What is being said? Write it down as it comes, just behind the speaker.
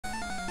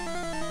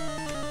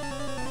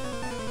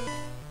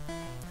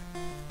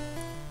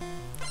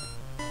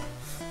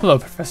Hello,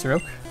 Professor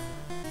Oak.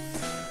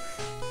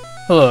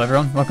 Hello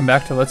everyone, welcome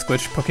back to Let's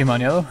Glitch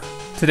Pokemon Yellow.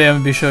 Today I'm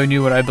going to be showing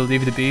you what I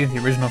believe to be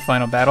the original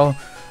final battle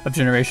of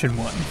Generation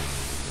 1.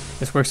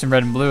 This works in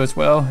red and blue as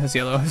well as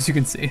yellow, as you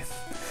can see.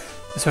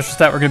 The special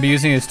stat we're going to be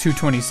using is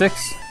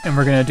 226, and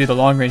we're going to do the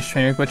long range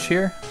trainer glitch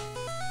here.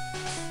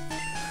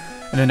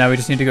 And then now we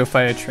just need to go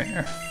fight a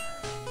trainer.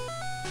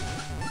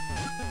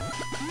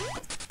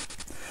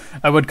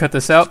 I would cut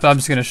this out, but I'm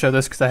just going to show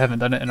this because I haven't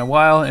done it in a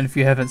while, and if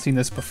you haven't seen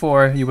this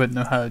before, you wouldn't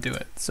know how to do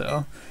it.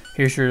 So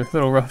here's your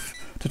little rough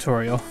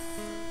tutorial.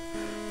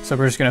 So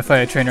we're just going to fight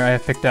a trainer I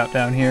have picked out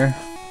down here.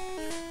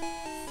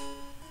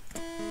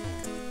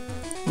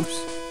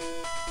 Oops.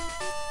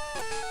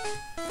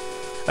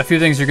 A few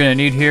things you're going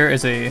to need here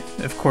is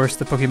of course,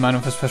 the Pokemon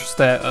with a special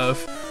stat of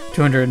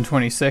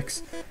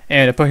 226,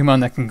 and a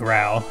Pokemon that can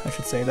growl, I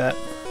should say that.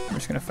 We're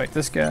just going to fight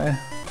this guy.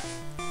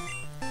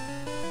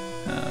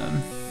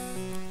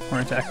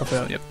 Horn attack,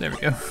 hopefully, yep, there we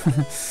go.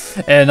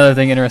 And another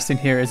thing interesting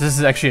here is this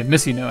is actually a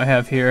Missingno I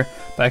have here,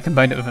 but I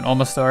combined it with an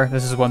Omastar.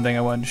 This is one thing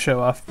I wanted to show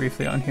off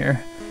briefly on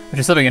here,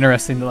 which is something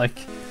interesting to like.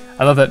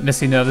 I love that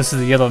Missingno. This is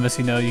the yellow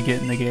Missingno you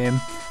get in the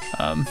game.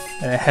 And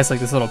it has like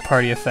this little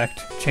party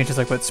effect, changes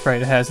like what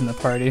sprite it has in the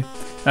party.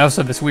 And I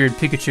also have this weird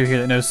Pikachu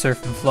here that knows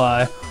Surf and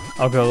Fly.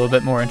 I'll go a little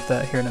bit more into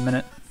that here in a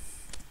minute.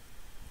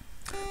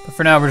 But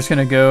for now, we're just going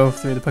to go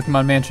through the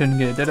Pokemon Mansion and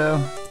get a Ditto.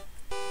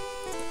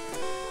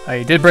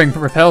 I did bring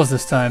repels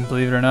this time,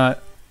 believe it or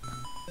not.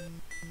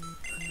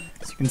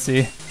 As you can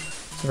see.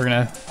 So we're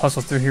going to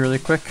hustle through here really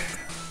quick.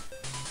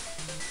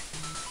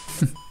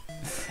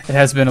 It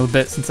has been a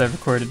bit since I've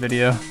recorded a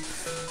video,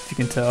 if you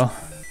can tell.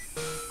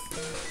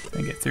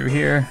 And get through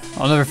here.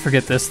 I'll never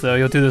forget this though,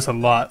 you'll do this a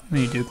lot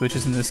when you do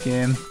glitches in this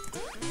game.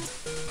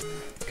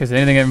 Because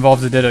anything that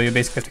involves a Ditto, you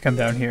basically have to come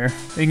down here.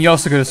 You can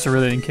also go to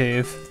Cerulean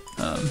Cave,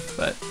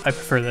 but I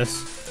prefer this.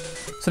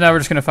 So now we're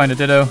just going to find a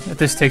Ditto. If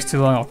this takes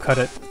too long, I'll cut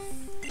it.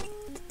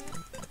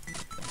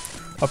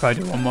 I'll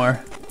probably do one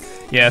more.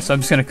 Yeah, so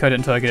I'm just going to cut it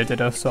until I get a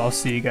Ditto, so I'll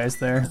see you guys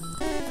there.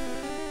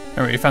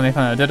 Alright, we finally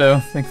found a Ditto.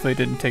 Thankfully it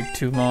didn't take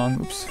too long.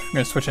 Oops. I'm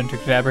going to switch into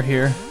Seadra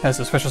here. Has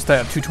a special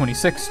stat of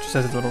 226, just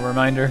as a little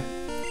reminder.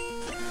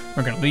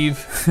 We're going to leave.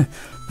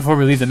 Before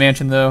we leave the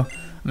mansion though,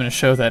 I'm going to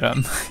show that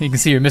you can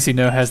see your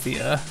Missingno has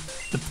the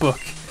book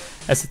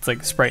as its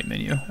like sprite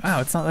menu. Wow,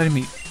 it's not letting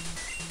me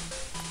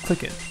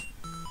click it.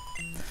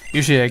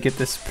 Usually I get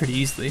this pretty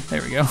easily.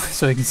 There we go.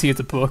 So you can see it's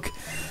a book.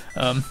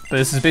 But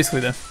this is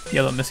basically the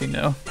yellow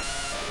Missingno.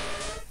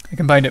 I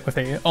combined it with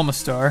a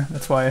Omastar,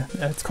 that's why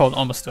it's called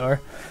Omastar.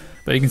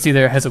 But you can see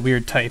there it has a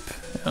weird type.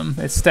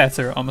 Its stats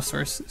are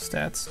Omastar's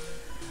stats.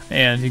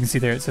 And you can see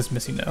there it says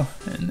Missingno,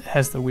 and it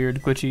has the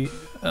weird glitchy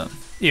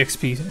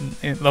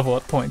EXP and level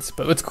up points.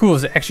 But what's cool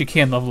is it actually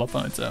can level up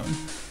on its own.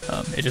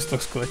 It just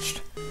looks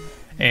glitched.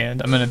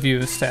 And I'm going to view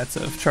the stats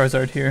of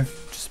Charizard here,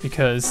 just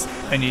because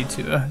I need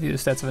to view the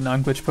stats of a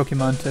non-glitch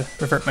Pokemon to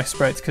revert my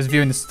sprites, because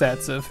viewing the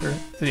stats of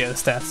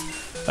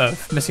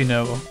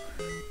Missingno will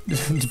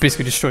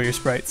basically destroy your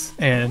sprites.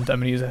 And I'm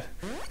going to use an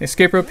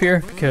escape rope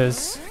here,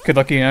 because good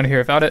luck getting out of here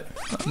without it.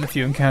 If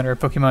you encounter a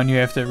Pokemon, you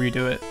have to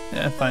redo it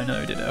and find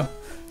another Ditto.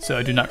 So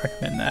I do not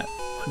recommend that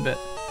one bit.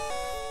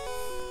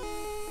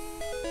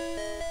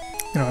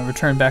 I'm going to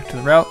return back to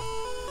the route,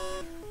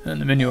 and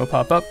the menu will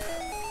pop up.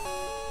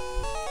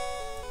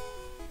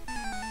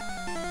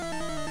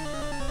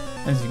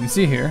 As you can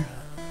see here,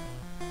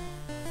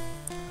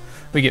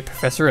 we get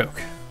Professor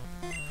Oak,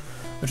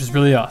 which is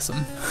really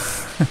awesome.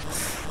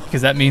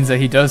 Because that means that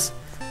he does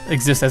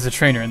exist as a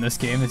trainer in this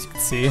game, as you can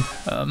see.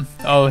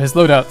 Oh, his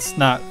loadout's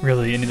not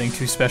really anything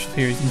too special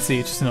here. You can see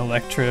it's just an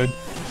Electrode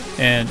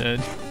and a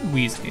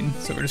Weezing.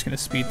 So we're just going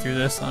to speed through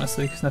this,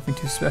 honestly, because nothing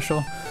too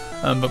special.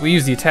 But we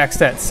use the attack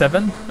stat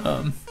 7.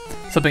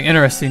 Something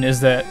interesting is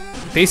that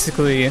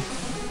basically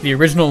the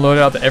original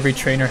loadout that every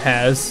trainer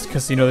has,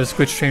 because you know this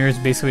glitch trainer is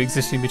basically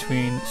existing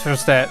between special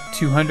stat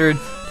 200 to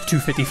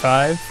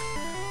 255.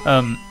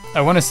 I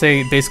want to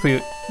say basically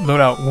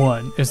loadout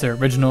 1 is their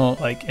original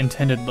like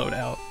intended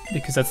loadout,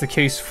 because that's the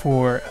case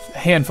for a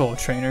handful of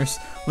trainers.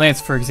 Lance,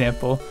 for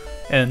example,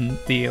 in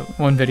the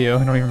one video,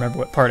 I don't even remember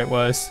what part it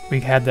was, we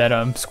had that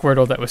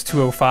Squirtle that was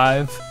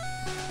 205.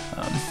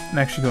 I'm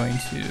actually going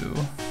to...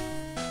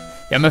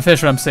 Yeah, I'm going to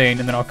finish what I'm saying,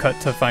 and then I'll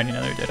cut to finding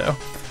another Ditto,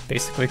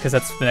 basically, because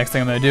that's the next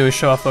thing I'm going to do is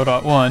show off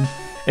loadout 1.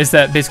 Is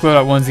that basically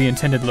loadout 1's the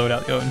intended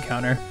loadout you'll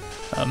encounter.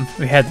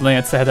 We had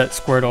Lance that had that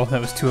Squirtle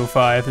that was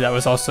 205, that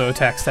was also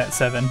attack stat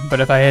 7, but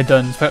if I had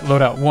done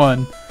loadout 1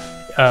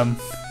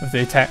 with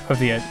the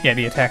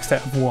attack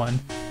stat of 1,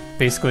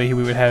 basically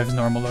we would have his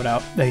normal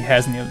loadout that he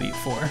has in the Elite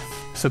Four.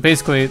 So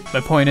basically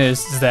my point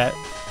is that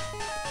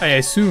I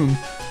assume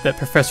that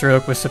Professor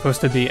Oak was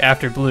supposed to be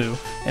after Blue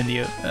in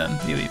the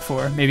Elite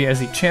Four, maybe as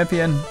the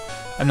champion.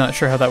 I'm not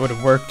sure how that would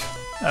have worked.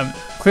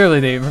 Clearly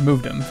they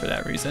removed him for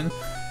that reason.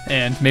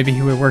 And maybe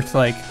he would have worked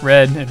like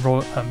Red and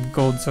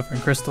Gold, Silver,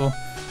 and Crystal,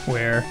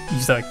 where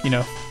he's like, you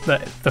know,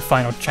 the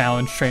final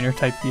challenge trainer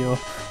type deal,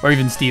 or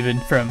even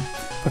Steven from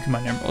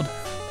Pokemon Emerald.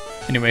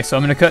 Anyway, so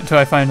I'm going to cut until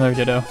I find another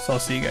Ditto, so I'll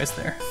see you guys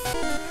there.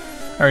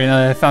 Alright, now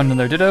that I found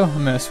another ditto,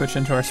 I'm going to switch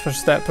into our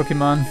special stat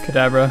Pokemon,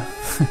 Seadra.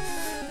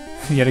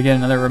 Yet again,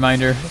 another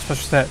reminder, special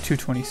stat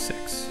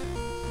 226.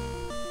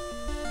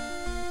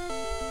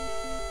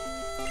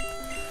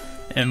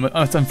 And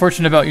what's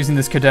unfortunate about using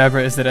this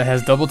Seadra is that it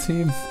has double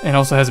team, and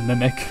also has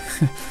Mimic,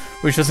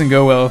 which doesn't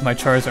go well with my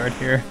Charizard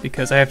here,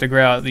 because I have to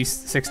growl at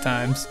least 6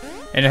 times.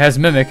 And it has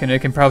Mimic, and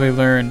it can probably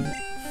learn...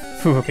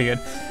 Whew, okay, good.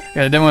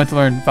 Yeah, I didn't want it to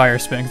learn Fire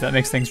Spin, because that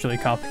makes things really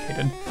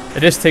complicated. If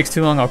this takes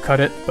too long, I'll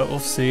cut it, but we'll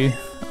see.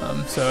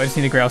 So I just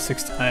need to growl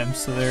 6 times.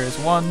 So there's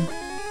 1,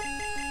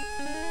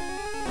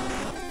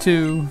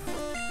 2,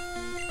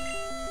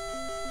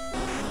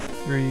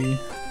 3,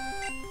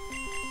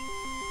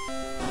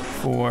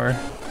 4,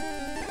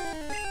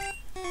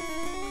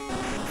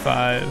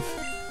 5,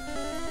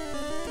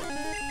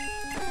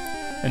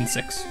 and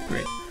 6.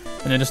 Great.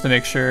 And then just to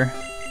make sure,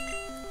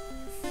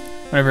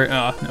 whenever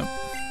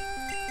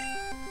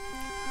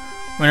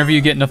whenever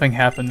you get nothing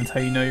happen, that's how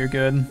you know you're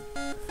good.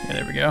 Yeah,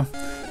 there we go.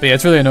 But yeah,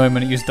 it's really annoying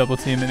when it uses double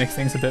team. It makes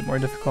things a bit more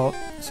difficult.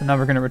 So now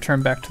we're going to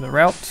return back to the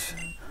route.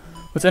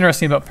 What's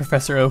interesting about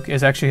Professor Oak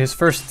is actually his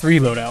first 3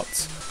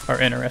 loadouts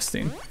are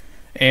interesting.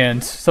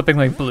 And something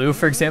like Blue,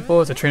 for example,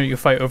 is a trainer you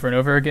fight over and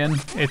over again.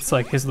 It's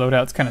like his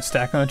loadouts kind of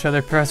stack on each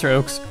other. Professor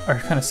Oak's are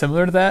kind of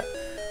similar to that.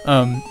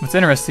 What's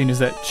interesting is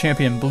that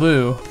Champion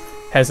Blue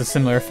has a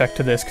similar effect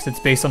to this because it's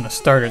based on the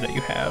starter that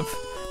you have.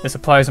 This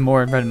applies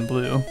more in red and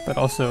blue, but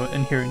also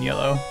in here in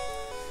yellow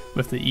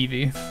with the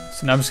Eevee.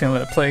 So now I'm just going to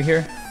let it play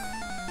here.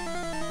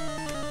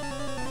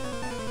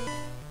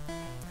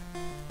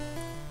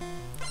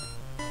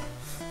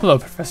 Hello,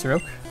 Professor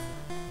Oak.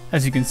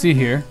 As you can see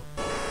here,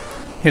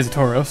 he has a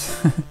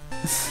Tauros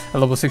at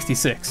level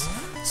 66.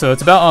 So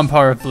it's about on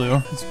par with Blue,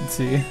 as you can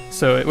see.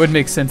 So it would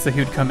make sense that he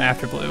would come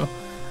after Blue.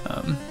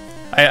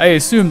 I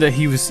assume that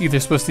he was either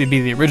supposed to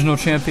be the original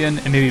champion,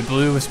 and maybe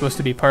Blue was supposed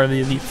to be part of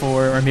the Elite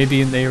Four, or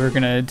maybe they were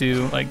going to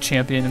do like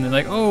champion, and then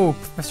like, oh,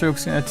 Professor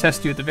Oak's going to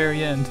test you at the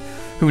very end.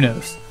 Who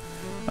knows?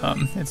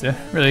 It's a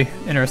really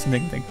interesting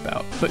thing to think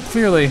about. But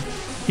clearly,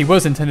 he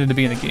was intended to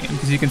be in the game,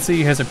 because you can see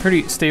he has a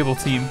pretty stable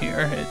team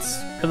here.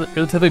 It's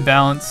relatively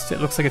balanced.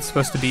 It looks like it's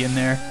supposed to be in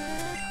there.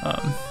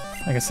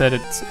 Like I said,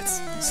 it's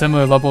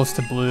similar levels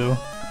to Blue.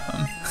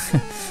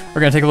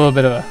 We're going to take a little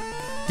bit of a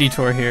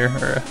detour here,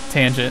 or a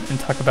tangent, and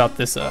talk about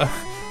this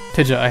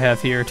Pidgeot I have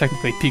here,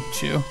 technically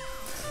Pikachu.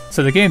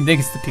 So the game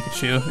thinks it's the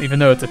Pikachu, even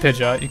though it's a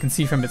Pidgeot. You can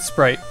see from its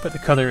sprite, but the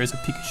color is a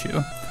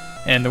Pikachu.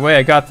 And the way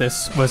I got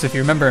this was, if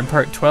you remember in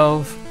part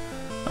 12,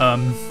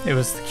 it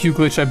was the Q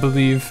glitch, I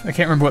believe. I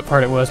can't remember what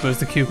part it was, but it was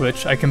the Q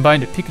glitch. I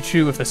combined a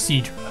Pikachu with a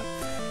Seadra,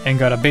 and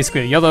got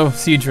basically a yellow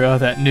Seadra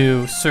that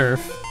knew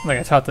Surf. Like,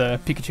 I taught the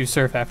Pikachu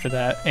Surf after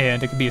that,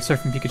 and it could be a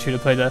Surfing Pikachu to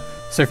play the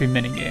Surfing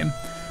minigame.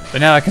 But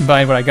now I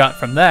combined what I got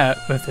from that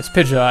with this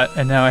Pidgeot,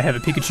 and now I have a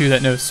Pikachu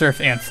that knows Surf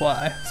and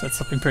Fly, so that's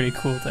something pretty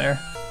cool there.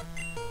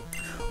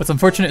 What's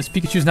unfortunate is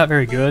Pikachu's not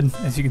very good,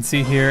 as you can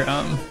see here.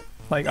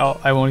 Like,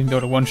 I won't even be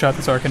able to one-shot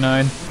this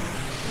Arcanine,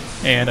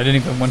 and I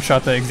didn't even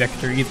one-shot the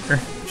Executor either,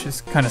 which is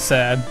kind of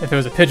sad. If it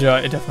was a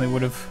Pidgeot, it definitely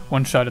would have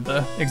one-shotted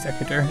the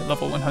Executor at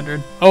level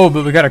 100. Oh,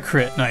 but we got a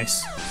crit,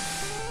 nice.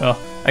 Well,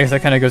 I guess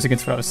that kind of goes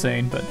against what I was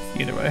saying, but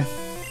either way.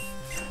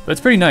 But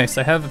it's pretty nice.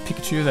 I have a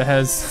Pikachu that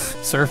has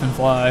Surf and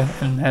Fly,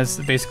 and has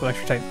the basic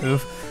Electric-type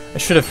move. I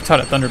should have taught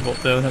it Thunderbolt,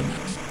 though. That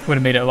would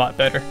have made it a lot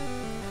better.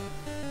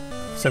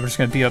 So we're just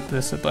going to beat up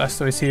this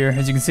Blastoise here.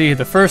 As you can see,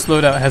 the first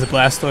loadout has a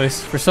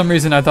Blastoise. For some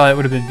reason, I thought it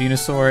would have been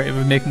Venusaur. It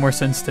would make more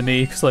sense to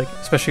me, because, like,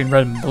 especially in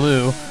Red and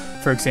Blue,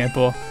 for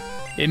example,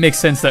 it makes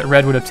sense that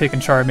Red would have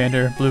taken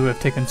Charmander, Blue would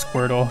have taken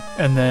Squirtle,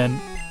 and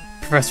then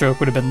Professor Oak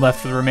would have been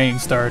left with the remaining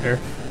starter,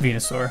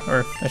 Venusaur,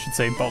 or I should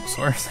say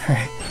Bulbasaur,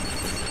 sorry.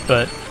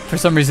 But for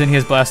some reason he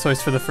has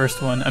Blastoise for the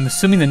first one. I'm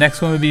assuming the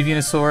next one would be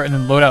Venusaur, and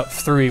then loadout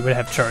 3 would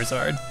have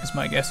Charizard, is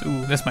my guess.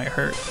 Ooh, this might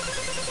hurt.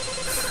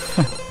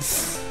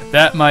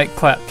 That might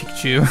clap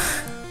Pikachu.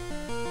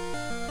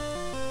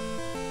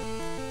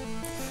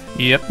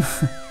 Yep.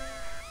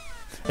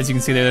 As you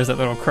can see there's that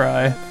little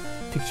cry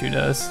Pikachu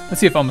does. Let's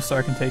see if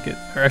Omastar can take it,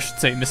 or I should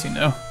say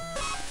Missingno.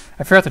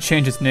 I forgot to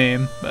change its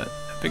name, but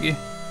biggie.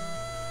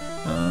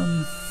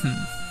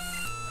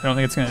 I don't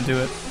think it's gonna do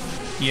it.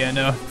 Yeah,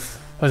 no.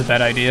 That was a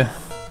bad idea.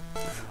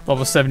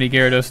 Level 70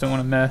 Gyarados don't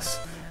want to mess.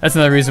 That's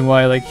another reason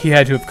why, like, he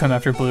had to have come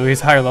after Blue.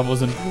 He's higher levels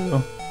than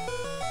Blue.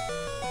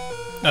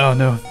 Oh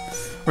no.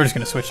 We're just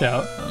gonna switch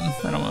out.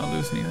 I don't want to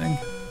lose anything.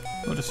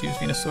 We'll just use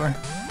Venusaur.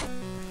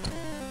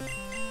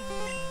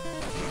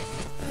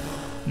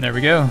 And there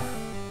we go.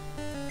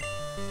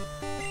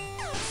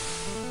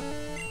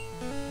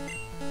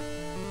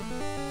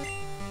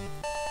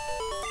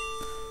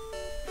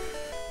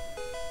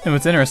 And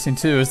what's interesting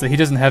too is that he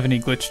doesn't have any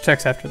glitch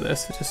checks after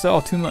this. It's just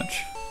all too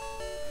much.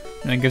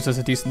 And it gives us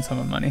a decent sum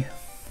of money.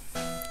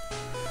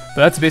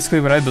 But that's basically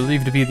what I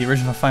believe to be the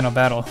original final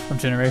battle of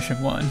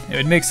Generation 1. It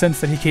would make sense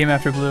that he came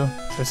after Blue,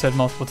 as I've said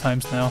multiple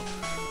times now.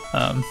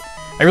 I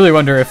really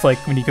wonder if, like,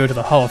 when you go to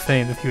the Hall of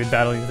Fame, if he would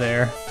battle you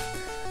there.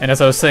 And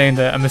as I was saying,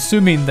 that I'm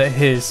assuming that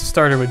his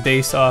starter would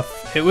base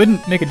off... It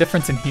wouldn't make a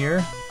difference in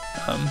here,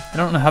 I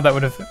don't know how that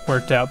would have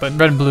worked out, but in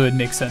red and blue it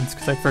makes sense.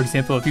 Because, like, for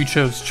example, if you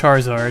chose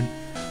Charizard,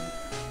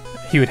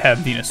 he would have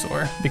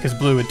Venusaur, because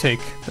blue would take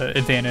the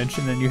advantage,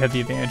 and then you have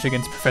the advantage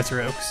against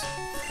Professor Oak's.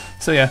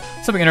 So yeah,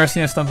 something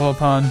interesting I stumbled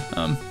upon.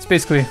 It's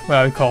basically what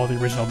I would call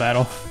the original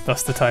battle,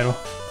 thus the title.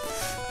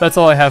 That's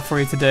all I have for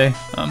you today.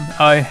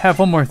 I have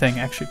one more thing,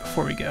 actually,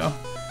 before we go.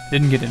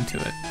 Didn't get into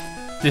it.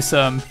 This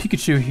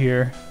Pikachu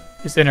here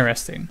is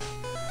interesting.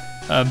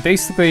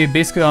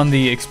 Basically on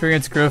the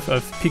experience growth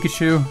of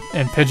Pikachu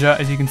and Pidgeot,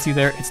 as you can see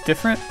there, it's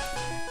different,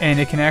 and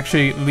it can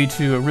actually lead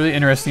to a really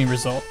interesting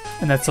result,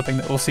 and that's something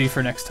that we'll see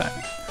for next time.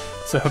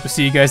 So I hope to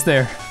see you guys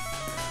there.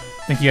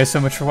 Thank you guys so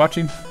much for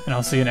watching, and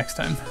I'll see you next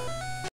time.